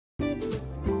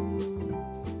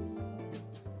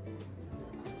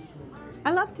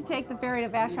I love to take the ferry to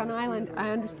Vashon Island. I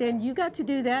understand you got to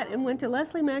do that and went to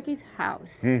Leslie Mackie's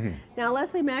house. Now,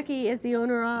 Leslie Mackie is the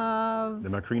owner of... the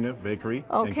Macrina Bakery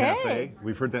and Okay. Café.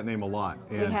 We've heard that name a lot.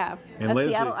 We have. And A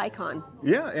Leslie, Seattle icon.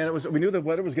 yeah, and we knew the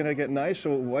weather was going to get nice,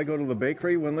 so why go to the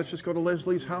bakery when let's just go to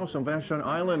Leslie's house on Vashon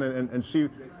Island and see,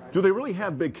 do they really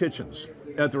have big kitchens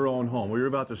at their own home? We were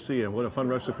about to see it, and what a fun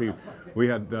recipe we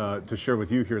had to share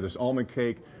with you here, this almond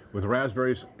cake with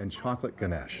raspberries and chocolate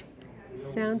ganache.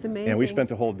 Sounds amazing. And we spent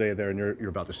the whole day there, and you're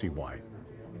about to see why.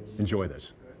 Enjoy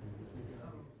this.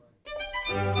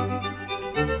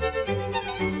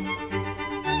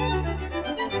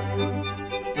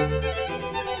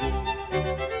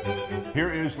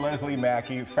 Here is Leslie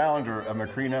Mackie, founder of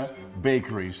Macrina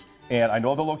Bakeries. And I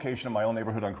know the location of my own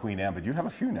neighborhood on Queen Anne, but you have a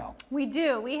few now. We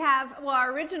do. We have, well,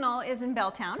 our original is in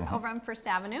Belltown, over on First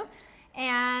Avenue.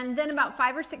 And then about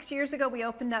 5 or 6 years ago, we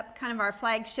opened up kind of our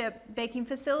flagship baking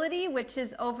facility, which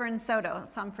is over in Soto.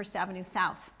 It's on First Avenue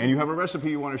South. And you have a recipe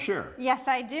you want to share. Yes,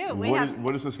 I do.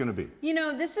 What is this going to be? You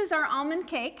know, this is our almond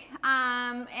cake,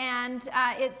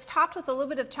 it's topped with a little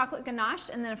bit of chocolate ganache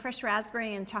and then a fresh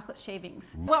raspberry and chocolate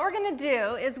shavings. What we're going to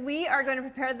do is we are going to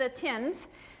prepare the tins.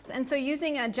 And so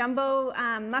using a jumbo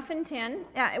muffin tin,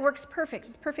 it works perfect.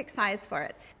 It's perfect size for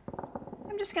it.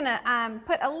 I'm just going to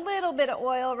put a little bit of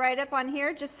oil right up on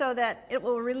here just so that it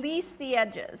will release the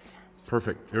edges.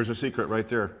 Perfect. There's a secret right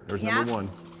there. There's number one.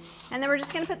 And then we're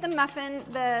just going to put the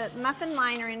muffin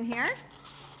liner in here.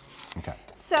 Okay.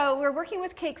 So we're working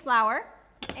with cake flour,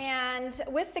 and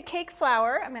with the cake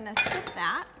flour, I'm going to sift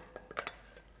that.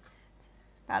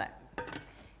 About it.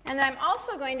 And then I'm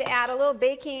also going to add a little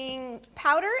baking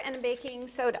powder and baking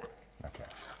soda. Okay.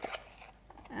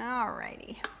 All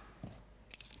righty.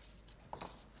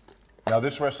 Now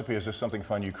this recipe, is this something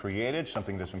fun you created,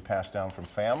 something that's been passed down from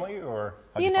family, or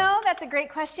how'd You find know, it? that's a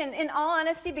great question. In all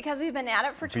honesty, because we've been at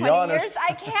it for 20 years,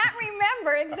 I can't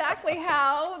remember exactly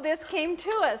how this came to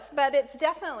us, but it's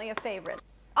definitely a favorite.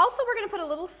 Also, we're going to put a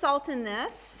little salt in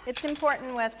this. It's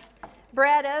important with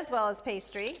bread as well as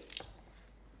pastry.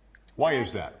 Why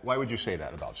is that? Why would you say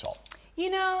that about salt?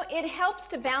 You know, it helps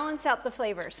to balance out the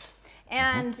flavors.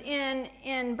 And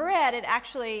in bread, it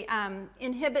actually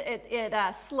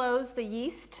slows the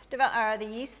yeast,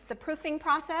 the proofing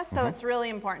process, so it's really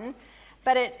important.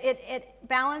 But it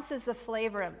balances the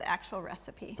flavor of the actual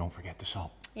recipe. Don't forget the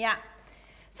salt. Yeah.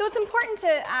 So it's important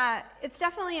to, it's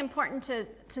definitely important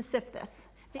to sift this.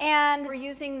 And we're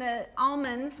using the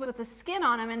almonds with the skin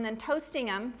on them and then toasting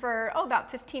them for,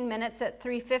 about 15 minutes at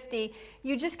 350.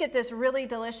 You just get this really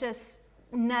delicious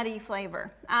nutty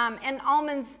flavor. And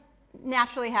almonds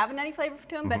naturally have a nutty flavor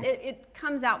to them, but it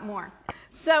comes out more.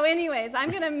 So anyways, I'm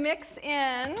going to mix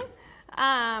in,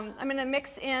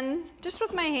 just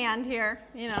with my hand here,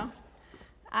 you know,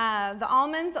 the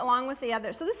almonds along with the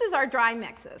others. So this is our dry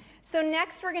mixes. So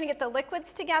next we're going to get the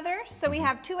liquids together. So we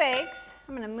have 2 eggs.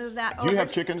 I'm going to move that over. Do you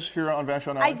have chickens here on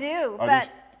Vashon Island? I do. Are these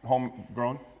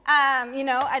homegrown? You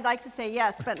know, I'd like to say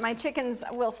yes, but my chickens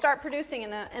will start producing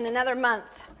in another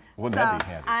month. Wouldn't that be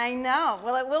handy? I know.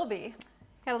 Well, it will be.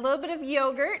 Got a little bit of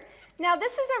yogurt. Now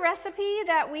this is a recipe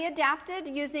that we adapted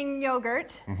using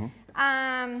yogurt.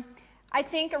 I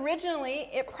think originally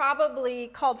it probably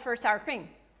called for sour cream.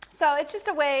 So it's just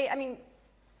a way, I mean,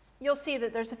 you'll see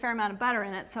that there's a fair amount of butter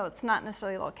in it, so it's not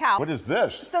necessarily low cal. What is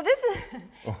this? So this is,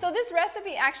 so this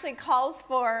recipe actually calls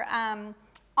for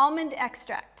almond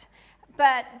extract.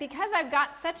 But because I've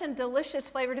got such a delicious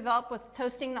flavor developed with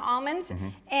toasting the almonds,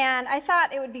 and I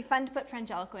thought it would be fun to put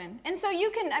frangelico in. And so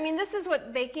you can, I mean, this is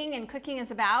what baking and cooking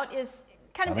is about, is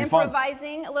kind of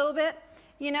improvising a little bit,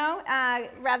 you know,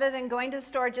 rather than going to the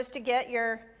store just to get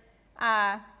your,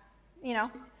 you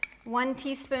know, 1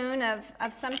 teaspoon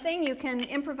of something. You can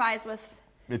improvise with.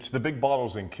 It's the big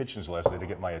bottles in kitchens, Leslie, to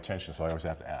get my attention, so I always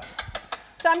have to ask.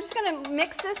 So I'm just going to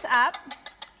mix this up.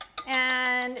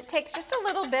 And it takes just a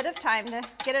little bit of time to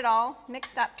get it all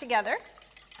mixed up together.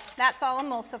 That's all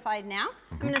emulsified now.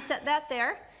 I'm going to set that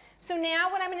there. So now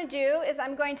what I'm going to do is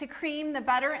I'm going to cream the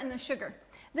butter and the sugar.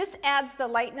 This adds the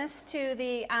lightness to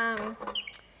the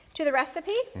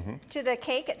recipe, to the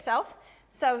cake itself.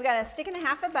 So we've got a stick and a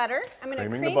half of butter. I'm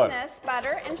going to cream this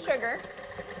butter and sugar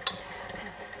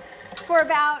for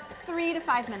about 3 to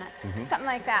 5 minutes, something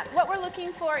like that. What we're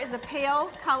looking for is a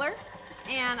pale color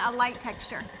and a light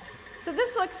texture. So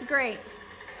this looks great.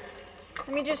 Let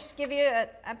me just give you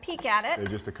a peek at it.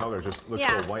 It's just the color just looks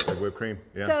so white like whipped cream.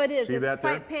 Yeah. So it is. See it's that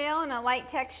quite pale and a light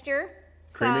texture.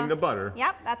 Creaming the butter.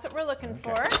 Yep, that's what we're looking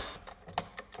for.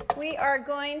 We are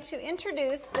going to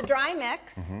introduce the dry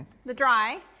mix, the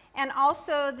dry, and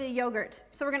also the yogurt.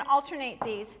 So we're going to alternate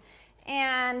these.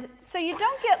 And so you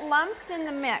don't get lumps in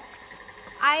the mix.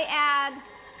 I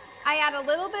add a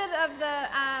little bit of the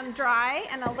dry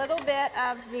and a little bit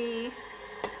of the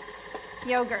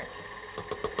yogurt.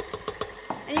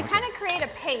 And you kind of create a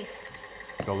paste.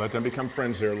 So let them become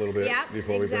friends there a little bit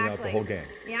before we bring out the whole gang.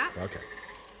 Yeah. Okay.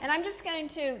 And I'm just going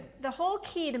to, the whole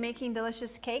key to making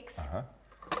delicious cakes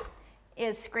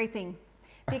is scraping.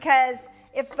 Because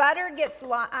if butter gets,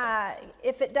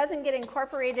 if it doesn't get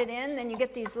incorporated in, then you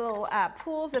get these little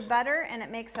pools of butter and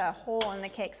it makes a hole in the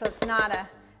cake. So it's not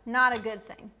a good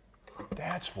thing.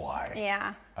 That's why.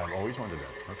 Yeah. I've always wondered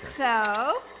that. Okay.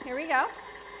 So here we go.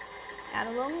 Add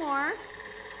a little more.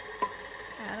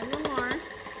 Add a little more.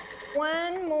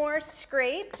 One more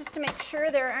scrape just to make sure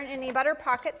there aren't any butter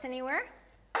pockets anywhere.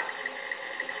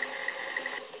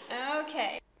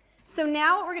 Okay. So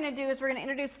now what we're going to do is we're going to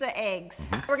introduce the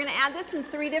eggs. We're going to add this in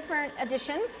 3 different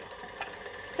additions.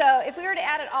 So if we were to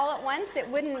add it all at once, it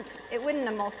wouldn't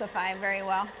emulsify very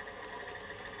well.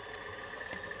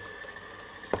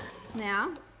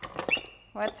 Now,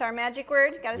 what's our magic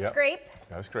word? Got to scrape.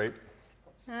 Got to scrape.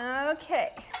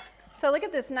 Okay. So look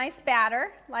at this nice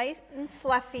batter, light and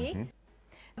fluffy.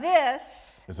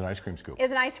 This is an ice cream scoop.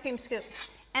 Is an ice cream scoop.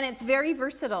 And it's very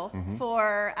versatile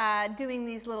for doing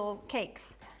these little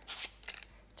cakes.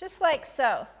 Just like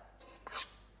so.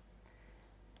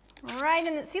 Right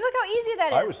in the, see, look how easy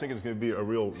that is. I was thinking it's going to be a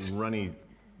real runny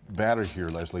batter here,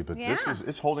 Leslie, but this is,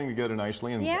 it's holding together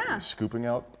nicely and scooping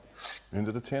out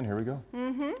into the tin. Here we go.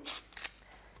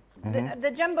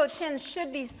 The jumbo tins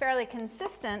should be fairly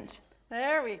consistent.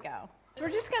 There we go. We're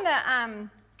just going to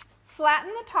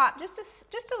flatten the top just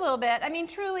a little bit. I mean,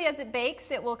 truly, as it bakes,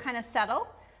 it will kind of settle,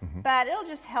 but it'll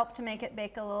just help to make it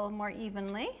bake a little more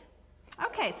evenly.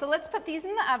 Okay, so let's put these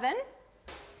in the oven.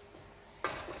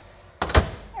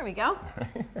 There we go.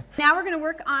 Now we're going to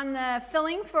work on the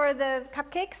filling for the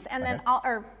cupcakes and then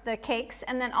or the cakes,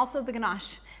 and then also the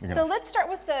ganache. So let's start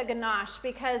with the ganache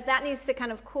because that needs to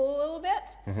kind of cool a little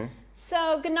bit.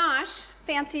 So ganache,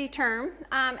 fancy term,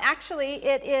 actually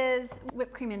it is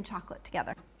whipped cream and chocolate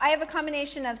together. I have a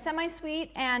combination of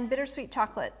semi-sweet and bittersweet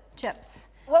chocolate chips.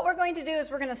 What we're going to do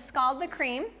is we're going to scald the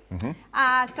cream.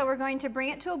 So we're going to bring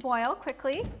it to a boil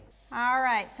quickly. All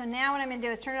right, so now what I'm going to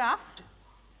do is turn it off.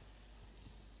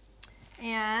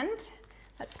 And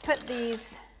let's put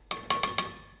these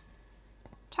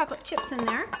chocolate chips in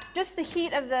there. Just the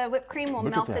heat of the whipped cream will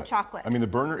melt the chocolate. I mean, the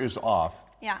burner is off.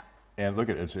 Yeah. And look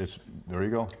at it, it's there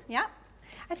you go. Yeah.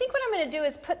 I think what I'm going to do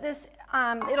is put this,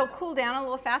 it'll cool down a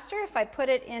little faster if I put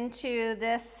it into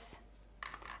this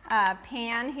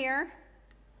pan here.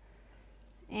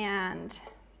 And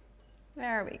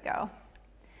there we go.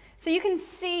 So you can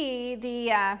see the,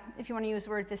 if you want to use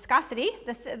the word viscosity,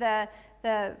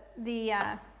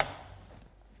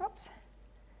 oops.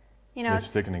 You know,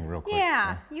 it's thickening real quick.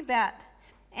 Yeah, you bet.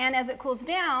 And as it cools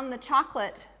down, the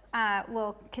chocolate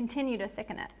will continue to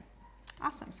thicken it.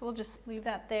 Awesome, so we'll just leave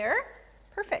that there.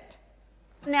 Perfect.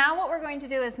 Now what we're going to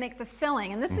do is make the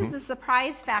filling, and this is the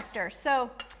surprise factor. So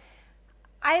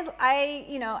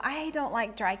I don't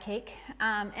like dry cake,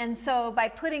 and so by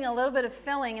putting a little bit of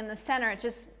filling in the center, it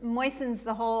just moistens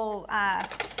the whole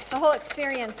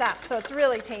experience up. So it's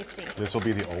really tasty. This will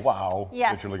be the oh wow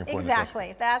that you're looking for.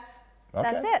 Exactly. That's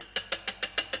it.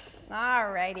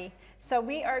 All righty. So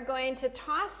we are going to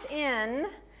toss in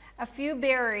a few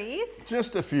berries.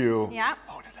 Just a few. Yeah.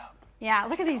 Load it up. Yeah.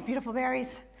 Look at these beautiful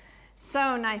berries.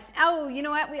 So nice. Oh, you know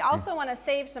what? We also want to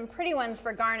save some pretty ones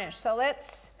for garnish. So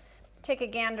let's take a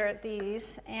gander at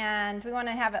these, and we want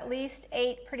to have at least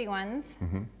 8 pretty ones.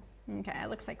 Okay, it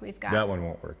looks like we've got... That one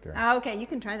won't work there. Okay, you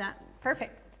can try that.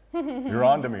 Perfect. You're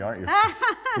on to me, aren't you?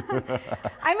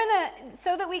 I'm going to,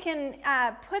 so that we can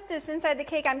put this inside the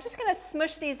cake, I'm just going to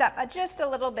smush these up just a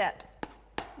little bit.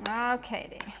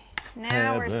 Okay,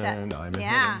 now we're set.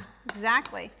 Yeah,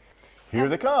 exactly. Here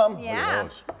they come. Yeah. Look at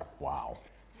those. Wow.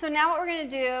 So now what we're going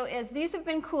to do is these have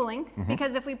been cooling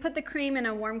because if we put the cream in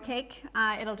a warm cake,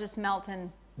 it'll just melt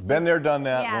and... Been there, done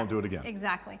that, won't do it again.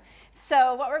 Exactly.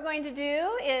 So what we're going to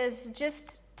do is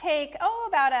just take,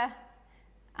 about a,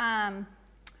 I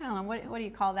don't know, what do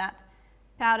you call that?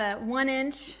 About a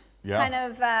 1-inch kind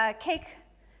of cake,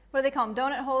 what do they call them?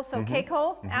 Donut holes, so cake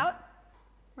hole out.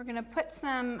 We're going to put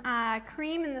some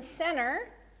cream in the center,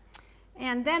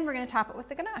 and then we're going to top it with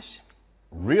the ganache.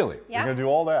 Really? Yeah. You're going to do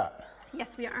all that?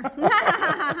 Yes, we are.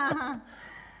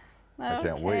 I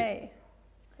can't wait.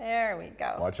 There we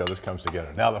go. Watch how this comes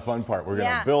together. Now the fun part, we're going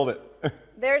to build it.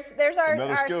 There's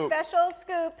our scoop. special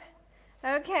scoop.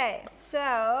 Okay,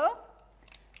 so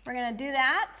we're going to do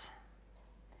that.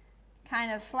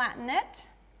 Kind of flatten it.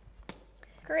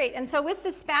 Great, and so with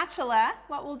the spatula,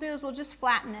 what we'll do is we'll just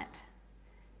flatten it.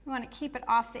 We want to keep it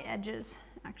off the edges,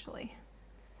 actually.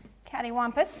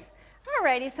 cattywampus.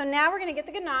 Alrighty, so now we're gonna get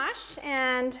the ganache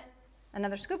and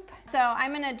another scoop. So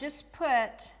I'm gonna just put,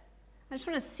 I just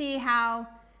wanna see how,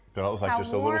 just a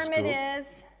little warm scoop. it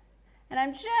is. And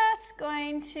I'm just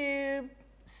going to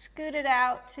scoot it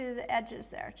out to the edges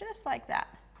there, just like that.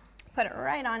 Put it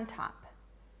right on top.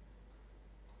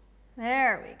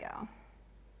 There we go.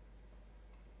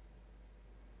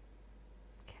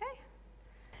 Okay.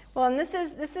 Well, and this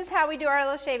is how we do our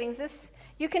little shavings. This,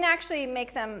 you can actually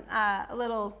make them a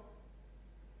little,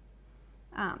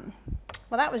 well,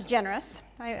 that was generous.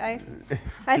 I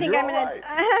think I'm gonna,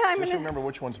 right. Just remember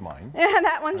which one's mine.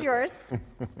 That one's yours.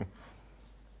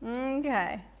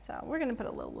 Okay, so we're gonna put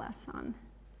a little less on.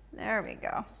 There we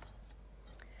go.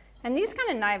 And these kind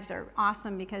of knives are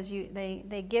awesome because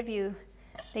they give you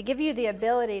the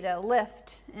ability to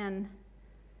lift and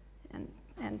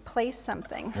place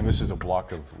something. And this is a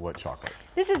block of what chocolate?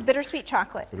 This is bittersweet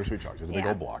chocolate. Bittersweet chocolate. It's a big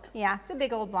old block. Yeah, it's a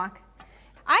big old block.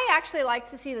 I actually like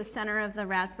to see the center of the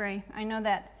raspberry. I know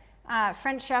that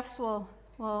French chefs will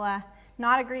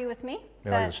not agree with me. They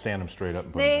like to stand them straight up.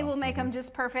 And put they them will make them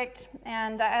just perfect,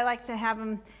 and I like to have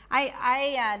them.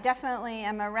 I definitely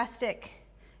am a rustic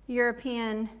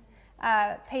European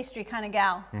pastry kind of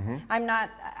gal.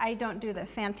 I don't do the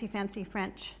fancy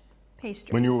French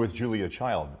pastries. When you were with Julia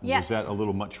Child, yes. Was that a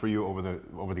little much for you over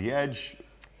the edge,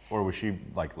 or was she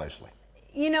like Leslie?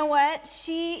 You know what?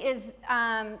 She is.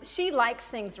 She likes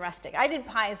things rustic. I did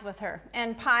pies with her,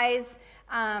 and pies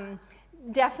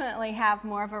definitely have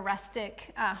more of a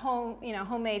rustic,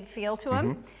 homemade feel to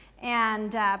them.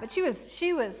 And but she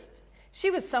was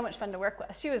so much fun to work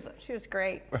with. She was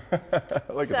great.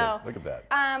 Look at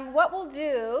that. What we'll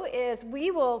do is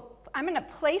I'm going to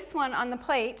place one on the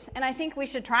plate, and I think we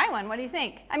should try one. What do you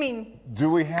think? I mean, do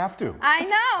we have to? I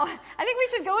know. I think we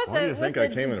should go with Why do you think I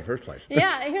came in the first place?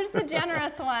 Yeah, here's the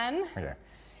generous one. Okay.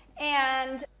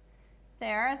 And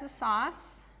there is a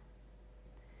sauce,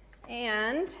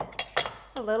 and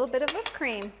a little bit of whipped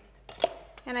cream.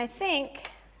 And I think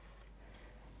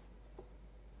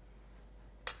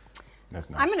that's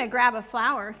nice. I'm going to grab a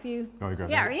flour if you. Oh, you grab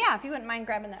yeah, that? or yeah, if you wouldn't mind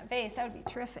grabbing that vase, that would be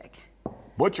terrific.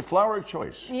 What's your flower of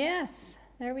choice? Yes,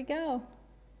 there we go.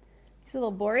 These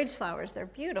little borage flowers, they're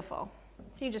beautiful.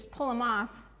 So you just pull them off,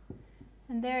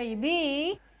 and there you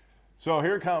be. So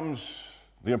here comes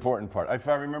the important part. If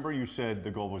I remember, you said the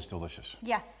gold was delicious.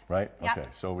 Yes. Right? Yep. Okay,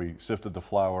 so we sifted the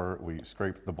flour, we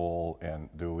scraped the bowl, and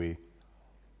do we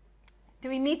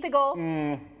meet the goal?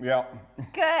 Yeah.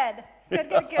 Good. Let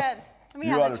me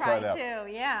You have ought a to try try that.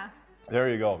 too, yeah. There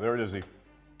you go. There it is, the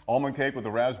almond cake with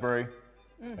the raspberry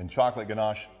and chocolate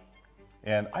ganache.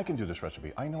 And I can do this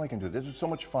recipe. I know I can do this. This is so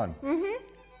much fun.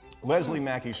 Leslie,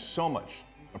 Mackie, so much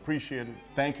appreciated.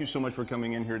 Thank you so much for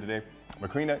coming in here today.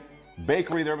 Macrina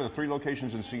Bakery there with the 3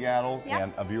 locations in Seattle, Yep.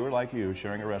 and a viewer like you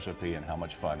sharing a recipe and how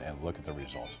much fun, and look at the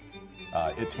results.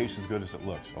 It tastes as good as it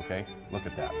looks, okay? Look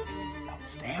at that.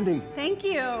 Outstanding. Thank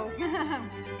you.